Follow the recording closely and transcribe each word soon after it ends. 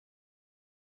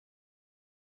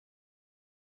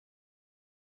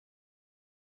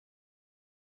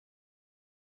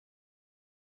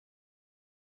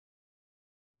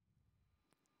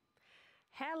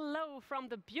Hello from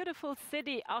the beautiful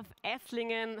city of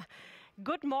Esslingen.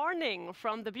 Good morning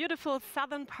from the beautiful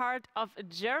southern part of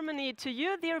Germany to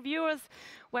you, dear viewers,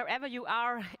 wherever you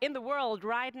are in the world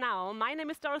right now. My name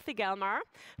is Dorothy Gelmar.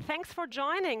 Thanks for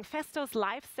joining Festo's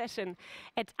live session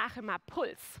at ACHEMA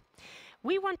Pulse.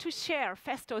 We want to share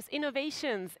Festo's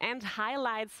innovations and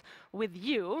highlights with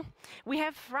you. We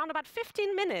have around about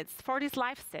 15 minutes for this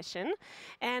live session,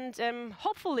 and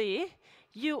hopefully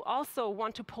you also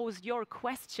want to pose your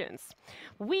questions.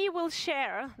 We will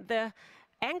share the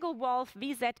angle valve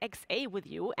VZXA with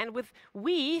you, and with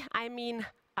we, I mean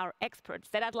our experts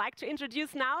that I'd like to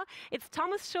introduce now. It's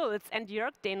Thomas Schulz and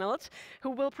Jörg Dehnelt who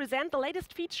will present the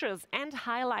latest features and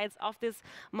highlights of this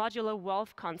modular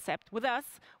valve concept with us,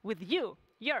 with you,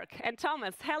 Jörg and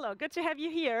Thomas. Hello, good to have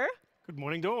you here. Good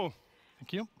morning, Doro.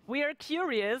 Thank you. We are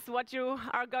curious what you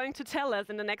are going to tell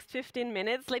us in the next 15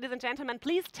 minutes. Ladies and gentlemen,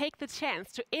 please take the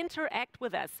chance to interact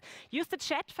with us. Use the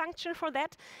chat function for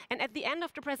that. And at the end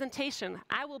of the presentation,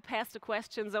 I will pass the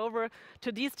questions over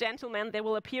to these gentlemen. They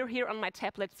will appear here on my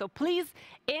tablet. So please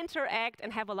interact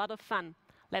and have a lot of fun.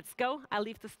 Let's go. I'll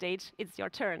leave the stage. It's your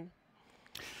turn.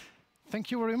 Thank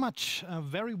you very much. A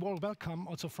very warm welcome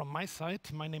also from my side.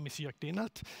 My name is Jörg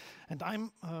Dehnelt, and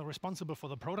I'm responsible for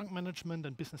the product management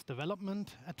and business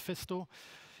development at Festo.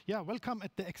 Yeah, welcome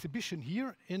at the exhibition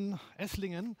here in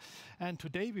Esslingen. And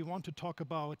today we want to talk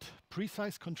about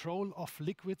precise control of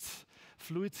liquids,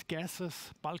 fluids,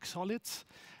 gases, bulk solids.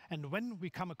 And when we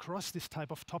come across this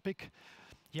type of topic,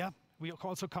 yeah, we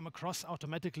also come across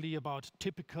automatically about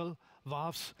typical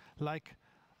valves like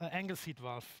angle seat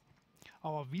valve.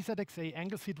 Our VZXA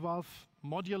angle seat valve,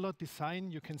 modular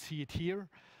design, you can see it here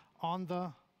on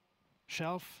the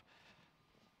shelf,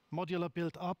 modular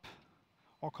built up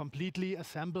or completely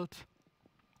assembled.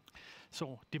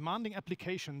 So demanding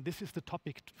application, this is the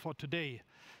topic for today.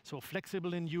 So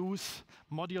flexible in use,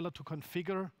 modular to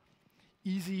configure,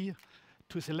 easy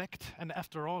to select, and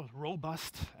after all,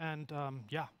 robust and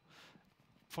yeah,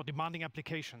 for demanding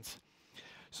applications.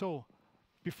 So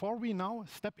before we now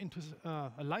step into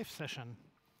a live session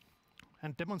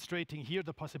and demonstrating here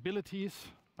the possibilities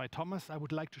by Thomas, I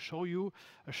would like to show you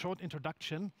a short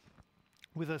introduction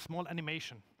with a small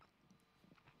animation.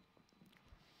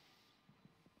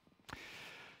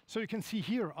 So you can see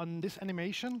here on this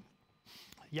animation,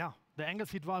 yeah, the angle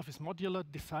seat valve is modular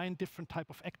design, different type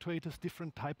of actuators,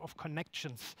 different type of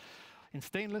connections. In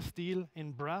stainless steel,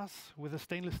 in brass, with a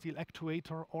stainless steel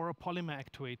actuator or a polymer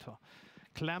actuator.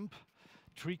 Clamp,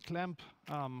 tree clamp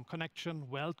connection,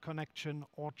 weld connection,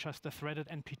 or just a threaded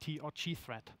NPT or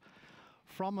G-thread.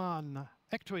 From an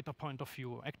actuator point of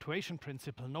view, actuation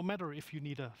principle, no matter if you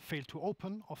need a fail to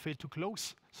open or fail to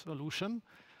close solution,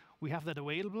 we have that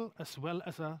available, as well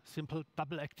as a simple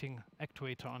double-acting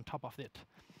actuator on top of it.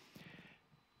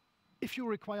 If you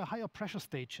require higher pressure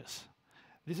stages,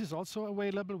 this is also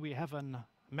available. We have a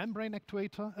membrane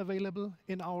actuator available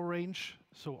in our range,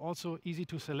 so also easy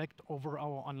to select over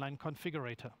our online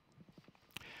configurator.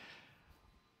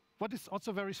 What is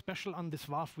also very special on this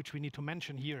valve, which we need to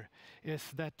mention here, is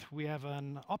that we have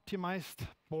an optimized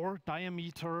bore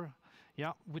diameter,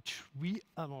 yeah, which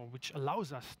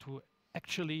allows us to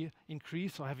actually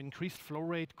increase or have increased flow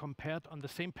rate compared on the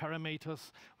same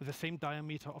parameters with the same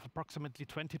diameter of approximately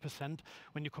 20%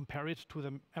 when you compare it to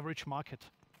the average market.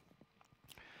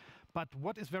 But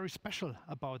what is very special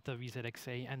about the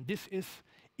VZXA, and this is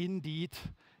indeed,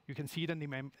 you can see it in the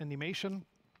animation,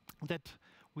 that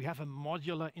we have a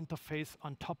modular interface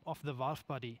on top of the valve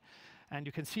body. And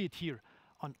you can see it here.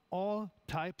 On all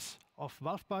types of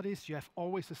valve bodies, you have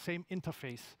always the same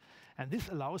interface. And this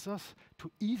allows us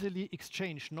to easily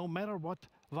exchange, no matter what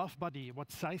valve body,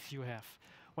 what size you have,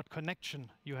 what connection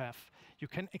you have. You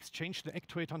can exchange the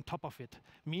actuator on top of it.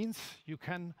 Means you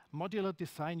can modular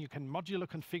design, you can modular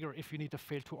configure if you need a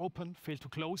fail to open, fail to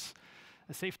close,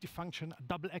 a safety function, a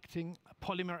double acting, a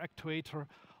polymer actuator,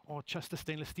 or just a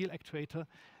stainless steel actuator.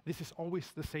 This is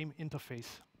always the same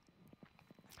interface.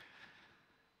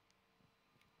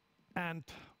 And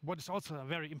what is also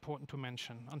very important to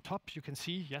mention, on top you can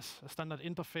see, yes, a standard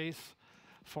interface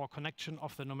for connection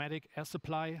of the pneumatic air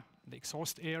supply, the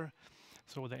exhaust air,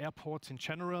 so the airports in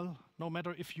general. No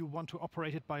matter if you want to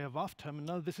operate it by a valve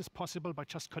terminal, this is possible by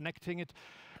just connecting it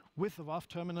with the valve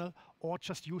terminal or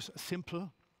just use a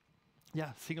simple,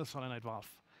 yeah, single solenoid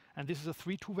valve. And this is a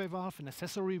 3 two-way valve, an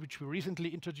accessory which we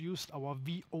recently introduced, our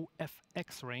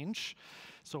VOFX range.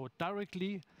 So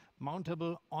directly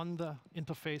mountable on the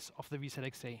interface of the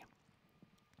VZXA.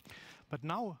 But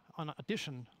now, in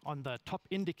addition, on the top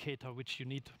indicator, which you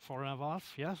need for a valve,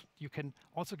 yeah, you can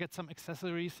also get some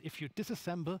accessories. If you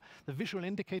disassemble the visual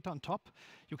indicator on top,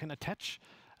 you can attach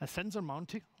a sensor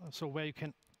mounting, so where you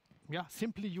can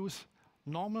simply use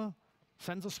normal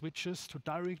sensor switches to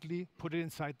directly put it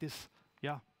inside this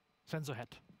sensor head.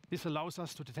 This allows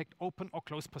us to detect open or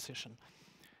closed position.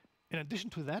 In addition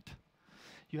to that,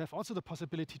 you have also the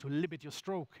possibility to limit your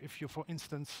stroke if you, for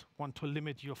instance, want to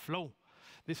limit your flow.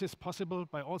 This is possible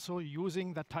by also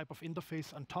using that type of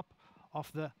interface on top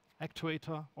of the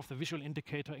actuator, of the visual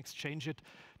indicator, exchange it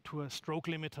to a stroke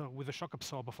limiter with a shock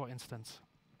absorber, for instance.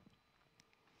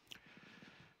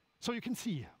 So you can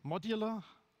see, modular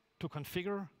to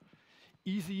configure,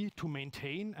 easy to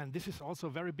maintain, and this is also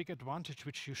a very big advantage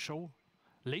which you show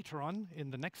later on in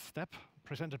the next step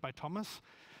presented by Thomas.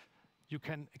 You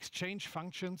can exchange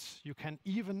functions, you can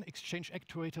even exchange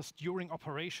actuators during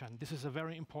operation. This is a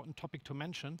very important topic to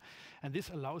mention, and this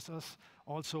allows us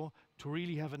also to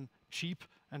really have a cheap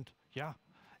and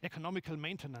economical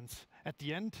maintenance. At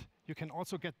the end, you can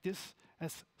also get this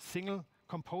as single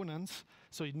components,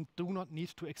 so you do not need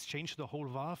to exchange the whole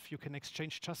valve. You can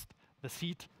exchange just the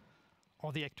seat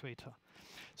or the actuator.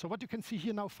 So what you can see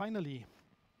here now finally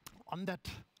on that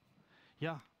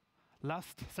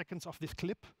last seconds of this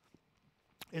clip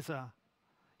is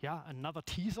another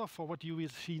teaser for what you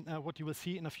will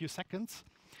see in a few seconds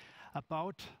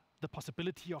about the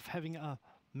possibility of having a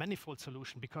manifold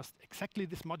solution, because exactly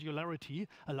this modularity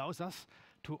allows us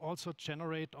to also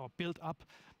generate or build up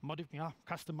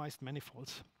customized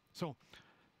manifolds. So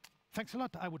thanks a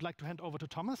lot. I would like to hand over to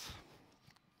Thomas.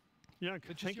 Yeah,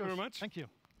 thank you very much. Thank you.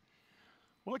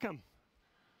 Welcome.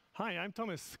 Hi, I'm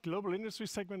Thomas, Global Industry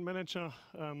Segment Manager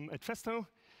at Festo.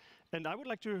 And I would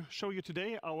like to show you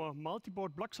today our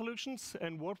multi-board block solutions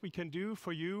and what we can do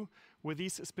for you with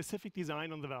these specific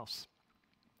design on the valves.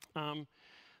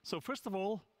 So first of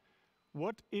all,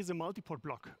 what is a multi-port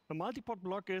block? A multi-port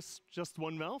block is just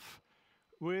one valve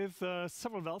with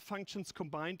several valve functions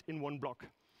combined in one block.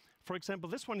 For example,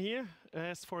 this one here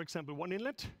has, for example, one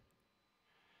inlet,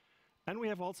 and we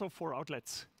have also 4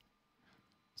 outlets.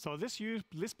 So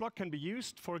this block can be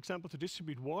used, for example, to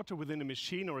distribute water within a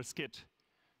machine or a skid.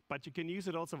 But you can use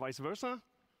it also vice versa.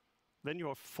 Then you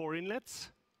have 4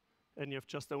 inlets, and you have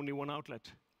just only 1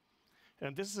 outlet.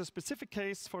 And this is a specific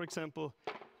case, for example,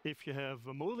 if you have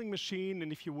a molding machine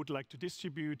and if you would like to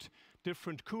distribute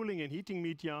different cooling and heating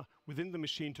media within the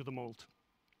machine to the mold.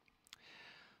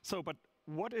 So, but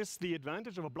what is the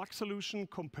advantage of a block solution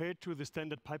compared to the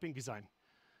standard piping design?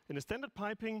 In the standard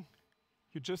piping,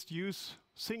 you just use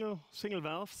single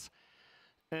valves,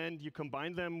 and you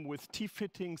combine them with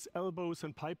T-fittings, elbows,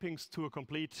 and pipings to a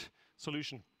complete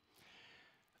solution.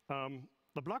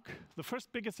 The block, the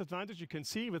first biggest advantage you can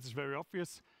see, which is very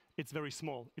obvious, it's very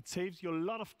small. It saves you a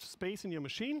lot of space in your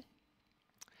machine.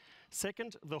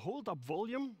 Second, the hold-up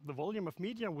volume, the volume of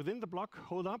media within the block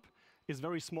hold-up, is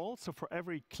very small. So for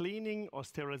every cleaning or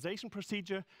sterilization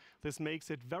procedure, this makes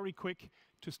it very quick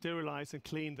to sterilize and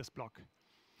clean this block.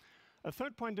 A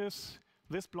third point is,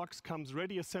 this block comes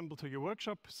ready assembled to your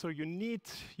workshop, so you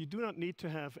do not need to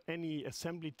have any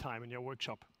assembly time in your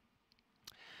workshop.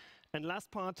 And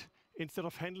last part, instead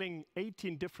of handling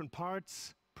 18 different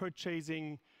parts,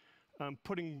 purchasing,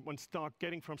 putting on stock,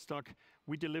 getting from stock,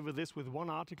 we deliver this with 1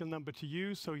 article number to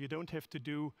you, so you don't have to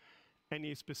do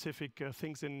any specific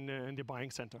things in the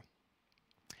buying center.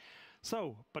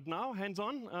 So, but now,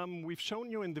 hands-on, we've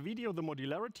shown you in the video the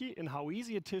modularity and how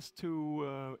easy it is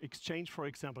to exchange, for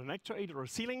example, an actuator or a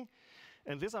sealing.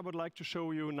 And this I would like to show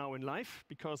you now in live,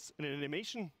 because in an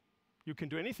animation, you can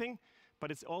do anything, but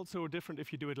it's also different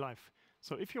if you do it live.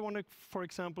 So if you want to, for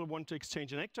example, want to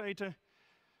exchange an actuator,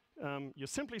 you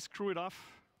simply screw it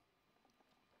off.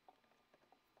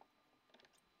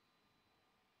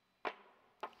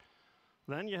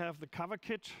 Then you have the cover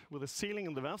kit with the sealing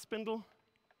and the valve spindle.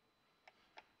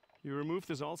 You remove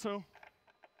this also.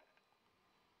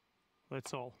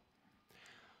 That's all.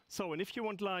 So, and if you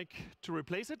want to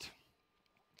replace it,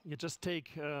 you just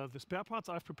take the spare parts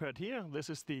I've prepared here. This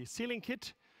is the sealing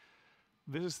kit.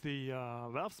 This is the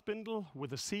valve spindle with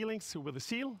the sealings, with the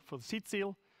seal for the seat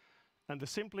seal. And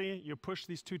simply you push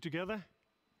these 2 together,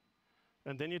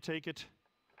 and then you take it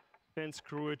and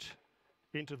screw it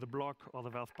into the block or the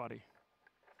valve body.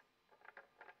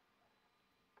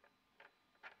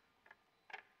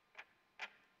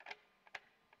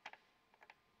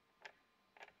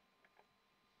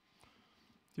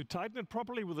 You tighten it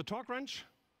properly with a torque wrench,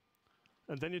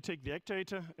 and then you take the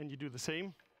actuator and you do the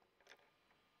same.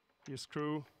 You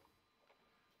screw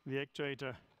the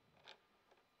actuator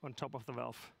on top of the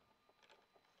valve.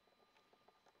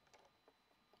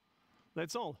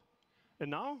 That's all. And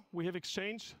now we have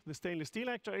exchanged the stainless steel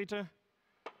actuator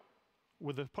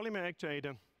with the polymer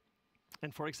actuator.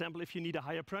 And for example, if you need a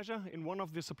higher pressure in one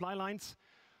of the supply lines,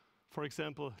 for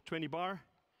example, 20 bar,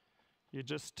 you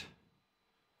just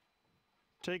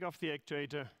take off the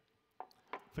actuator.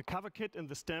 The cover kit and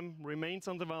the stem remains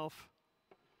on the valve,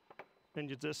 and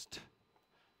you just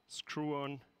screw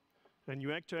on a new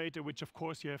actuator, which of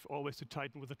course you have always to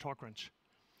tighten with a torque wrench.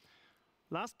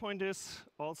 Last point is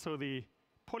also the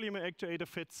polymer actuator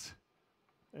fits.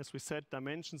 As we said,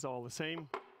 dimensions are all the same.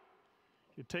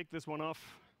 You take this one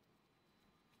off.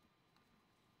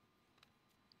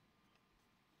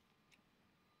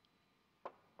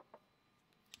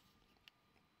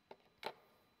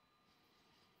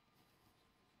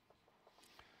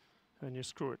 And you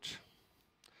screw it.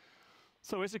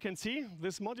 So as you can see,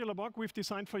 this modular block we've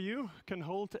designed for you can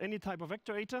hold any type of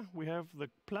actuator. We have the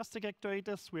plastic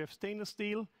actuators, we have stainless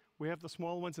steel, we have the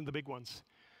small ones and the big ones.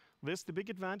 This is the big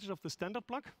advantage of the standard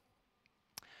block.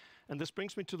 And this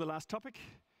brings me to the last topic.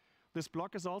 This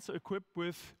block is also equipped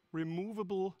with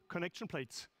removable connection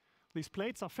plates. These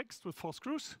plates are fixed with 4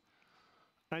 screws,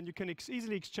 and you can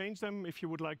easily exchange them if you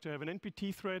would like to have an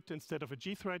NPT thread instead of a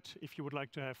G thread. If you would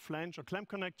like to have flange or clamp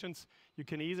connections, you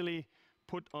can easily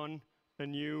put on a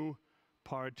new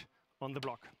part on the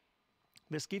block.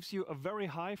 This gives you a very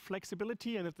high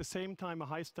flexibility and at the same time a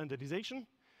high standardization.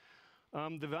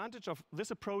 The advantage of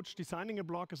this approach designing a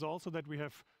block is also that we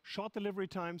have short delivery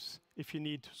times. If you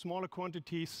need smaller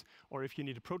quantities or if you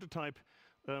need a prototype,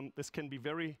 this can be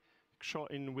very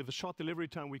short. With a short delivery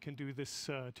time, we can do this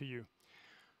to you.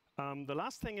 The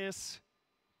last thing is,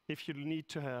 if you need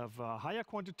to have a higher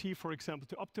quantity, for example,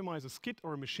 to optimize a skid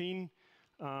or a machine,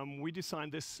 we design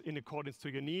this in accordance to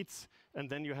your needs, and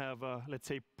then you have a, let's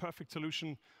say, perfect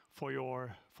solution for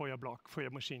your block, for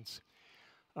your machines.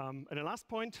 And the last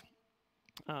point,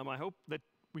 I hope that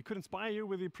we could inspire you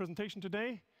with the presentation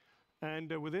today.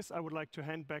 And with this, I would like to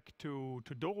hand back to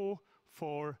Doro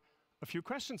for a few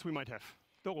questions we might have.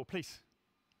 Doro, please.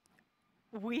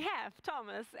 We have,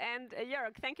 Thomas. And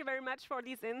Jörg, thank you very much for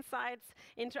these insights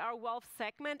into our valve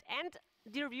segment. And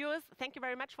dear viewers, thank you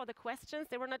very much for the questions.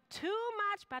 They were not too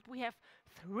much, but we have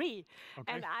 3.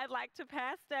 Okay. And I'd like to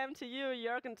pass them to you,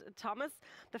 Jörg and Thomas.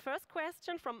 The first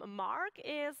question from Mark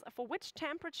is, for which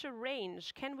temperature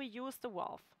range can we use the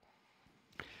valve?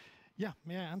 Yeah,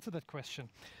 may I answer that question?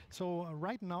 So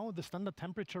right now, the standard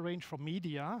temperature range for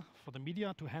the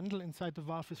media to handle inside the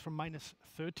valve is from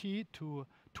 -30 to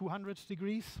 200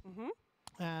 degrees. Mm-hmm.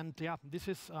 And yeah, this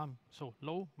is so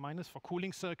low, minus for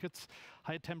cooling circuits,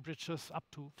 high temperatures up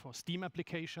to for steam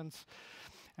applications.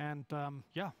 And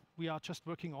yeah, we are just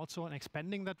working also on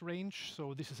expanding that range.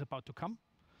 So this is about to come.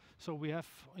 So we have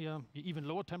even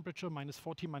lower temperature,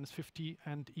 -40, -50,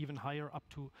 and even higher up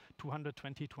to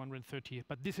 220, 230.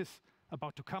 But this is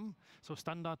about to come. So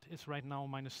standard is right now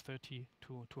 -30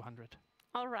 to 200.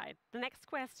 All right. The next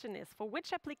question is, for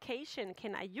which application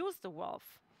can I use the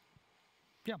valve?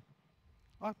 Yeah.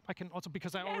 I can also,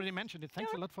 because I already mentioned it.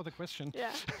 Thanks a lot for the question.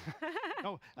 Yeah.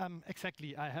 No,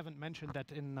 exactly. I haven't mentioned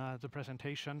that in the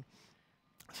presentation.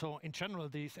 So in general,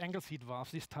 these angle seat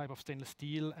valves, this type of stainless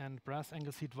steel and brass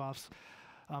angle seat valves,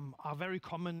 are very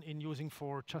common in using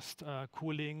for just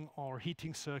cooling or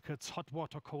heating circuits, hot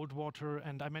water, cold water,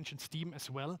 and I mentioned steam as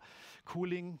well.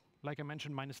 Cooling, like I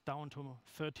mentioned, down to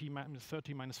 -30,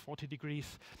 -40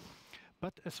 degrees.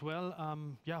 But as well,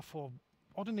 yeah, for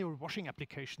ordinary washing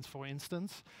applications, for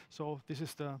instance. So this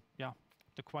is the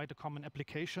quite a common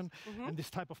application. Mm-hmm. And this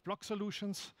type of block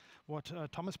solutions, what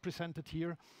Thomas presented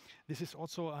here, this is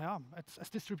also a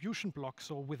distribution block.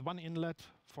 So with one inlet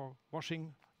for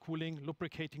washing, cooling,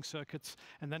 lubricating circuits,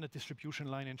 and then a distribution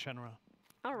line in general.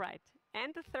 All right.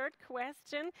 And the third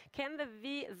question, can the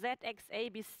VZXA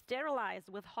be sterilized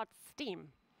with hot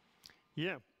steam?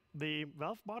 Yeah. The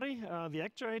valve body, the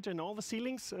actuator, and all the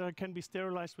sealings can be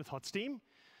sterilized with hot steam.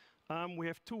 We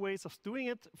have 2 ways of doing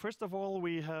it. First of all,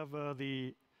 we have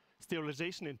the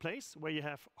sterilization in place, where you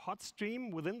have hot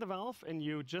stream within the valve, and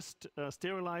you just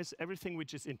sterilize everything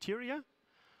which is interior.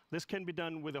 This can be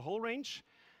done with a whole range.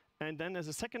 And then as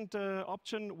a second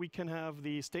option, we can have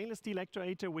the stainless steel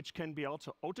actuator, which can be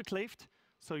also autoclaved.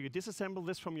 So you disassemble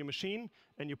this from your machine,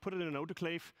 and you put it in an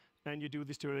autoclave, and you do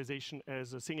the sterilization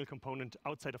as a single component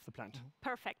outside of the plant. Mm-hmm.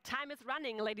 Perfect. Time is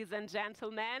running, ladies and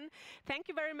gentlemen. Thank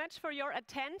you very much for your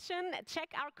attention.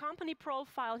 Check our company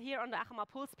profile here on the ACHEMA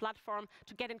Pulse platform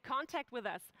to get in contact with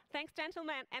us. Thanks,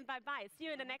 gentlemen, and bye-bye. See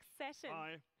you in the next session.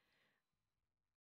 Bye.